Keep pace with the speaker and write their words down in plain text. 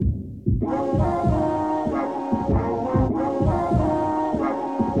They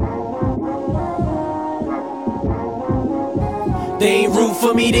ain't root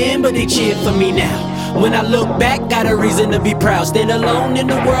for me then, but they cheer for me now. When I look back, got a reason to be proud. Stand alone in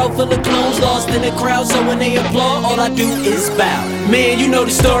the world full of clones, lost in the crowd. So when they applaud, all I do is bow. Man, you know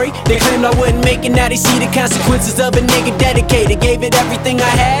the story. They claimed I wouldn't make it, now they see the consequences of a nigga dedicated. Gave it everything I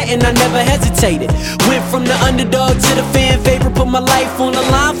had and I never hesitated. Went from the underdog to the fan favorite. Put my life on the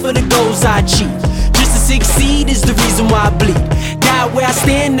line for the goals I achieve. Just to succeed is the reason why I bleed. Die where I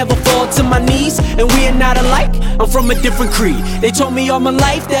stand, never fall to my knees. And we are not alike, I'm from a different creed. They told me all my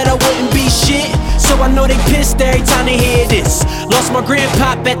life that I wouldn't be shit, so I know they pissed every time they hear this. Lost my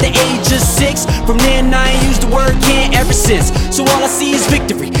grandpop at the age of 6. From then I ain't used the word can't ever since. So all I see is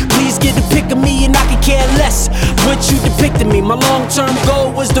victory. Please get the pick of me and I can care less what you depicted me. My long-term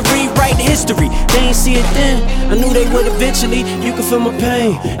goal was to rewrite history. They ain't see it then, I knew they would eventually. You can feel my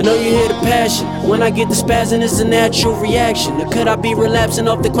pain, I know you hear the passion. When I get the spazzing, it's a natural reaction. Or could I be relapsing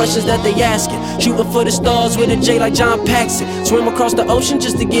off the questions that they asking? Shooting for the stars with a J like John Paxson. Swim across the ocean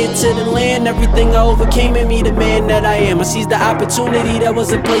just to get to the land. Everything I overcame in me, the man that I am. I seized the opportunity that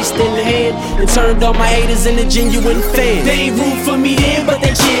wasn't placed in the hand and turned all my haters into genuine fans. They ain't root for me then, but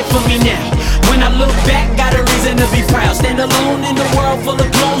they cheer for me now. When I look back, got a reason to be proud. Stand alone in the world full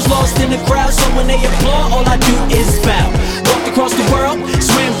of clones, lost in the crowd. So when they applaud, all I do is bow. Walked across the world,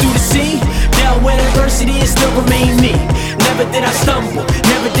 swam through the sea, dealt with adversity and still remain me. Never did I stumble,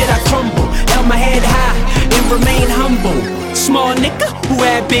 never did I crumble. Held my head high and remain humble. Small nigga who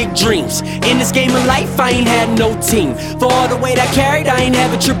had big dreams. In this game of life, I ain't had no team. For all the weight I carried, I ain't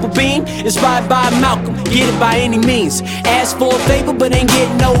have a triple beam. Inspired by Malcolm, get it by any means. Asked for a favor, but ain't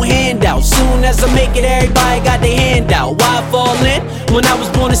getting no handout. Soon as I make it, everybody got their hand out. Why fall in? When I was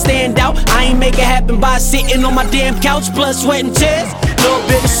born to stand out, I ain't make it happen by sitting on my damn couch. Blood, sweat, and tears, little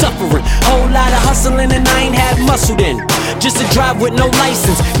bit of suffering. Whole lot of hustling and I ain't had muscle then. Just to drive with no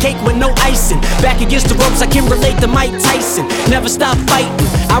license, cake with no icing. Back against the ropes, I can relate to Mike Tyson. Never stop fighting,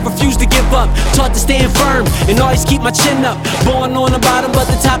 I refuse to give up. Taught to stand firm and always keep my chin up. Born on the bottom, but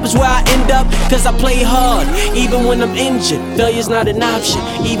the top is where I end up. Cause I play hard, even when I'm injured. Failure's not an option,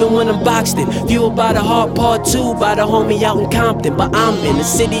 even when I'm boxed in. Fueled by the hard part 2, by the homie out in Compton. But I'm in the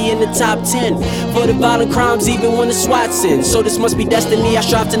city in the top 10 for the violent crimes, even when the SWAT's in. So this must be destiny, I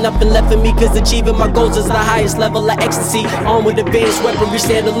strive to nothing left in me. Cause achieving my goals is the highest level of ecstasy. On with advanced weaponry,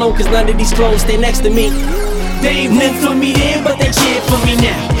 stand alone, cause none of these clones stay next to me. They ain't root for me then, but they cheer for me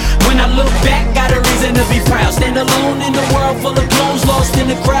now. When I look back, got a reason to be proud. Stand alone in the world full of clones, lost in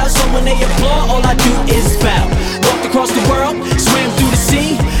the crowd. So when they applaud, all I do is bow. Walked across the world, swam through the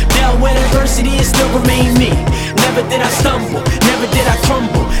sea, dealt with adversity and still remain me. Never did I stumble, never did I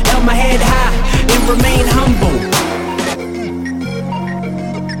crumble. Held my head high and remain